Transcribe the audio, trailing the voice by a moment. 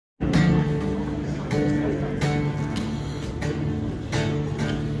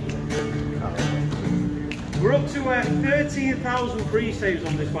up to 13,000 pre-saves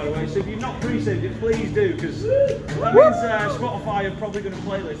on this, by the way, so if you've not pre-saved it, please do, because that means Spotify are probably going to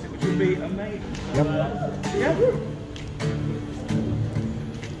playlist it, which would be amazing. Yep. Yeah.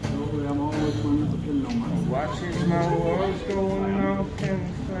 Watching my world's going up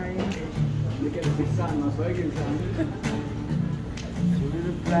in flames. Through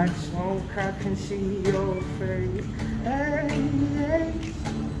the black smoke, I can see your face. Hey, hey.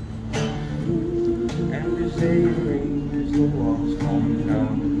 And as they ring, as the walls come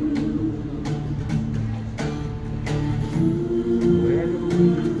down, where do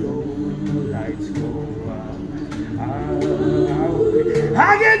we go when the lights go out? I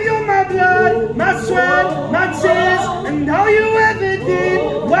gave you my blood, my sweat, my tears, and all you ever did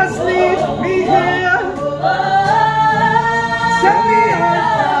was leave me here. Set me on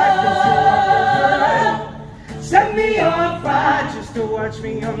fire, set me on fire, just to watch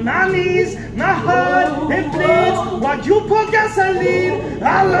me on my knees. My heart, it bleeds while you pour gasoline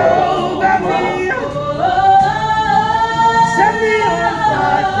all over me. Set me on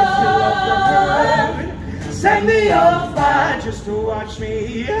fire, just to love the hurt. Set me on fire, just to watch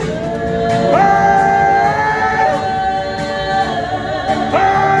me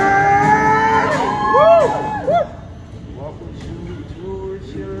What would you do if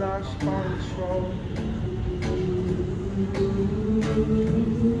you lost control?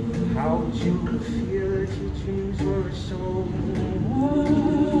 How would you feel if your dreams were a soul?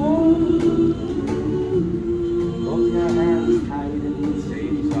 Both your hands tied and the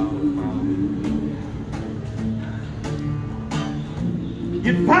sails all around.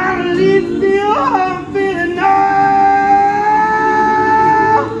 You finally feel how I'm feeling now.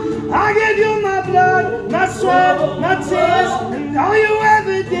 I gave you my blood, my sweat, my tears, and all you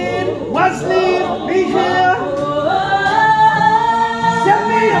ever did was leave me here. Set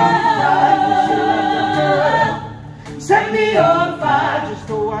me on fire, set me on fire, just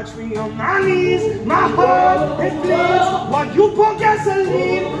to watch me on my knees. My heart, it bleeds while you pour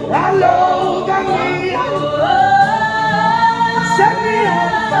gasoline all over me. Set me on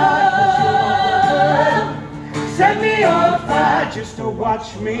fire, set me on fire, just to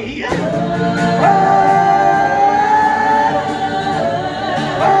watch me.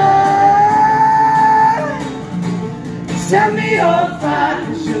 Set me on fire,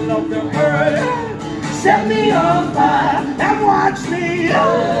 cause you love the hurt. Set me on fire and watch me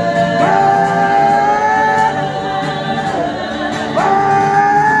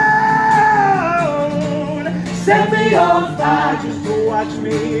burn. Set me on fire just to watch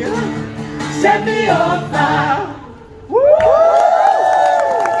me. Set me on fire.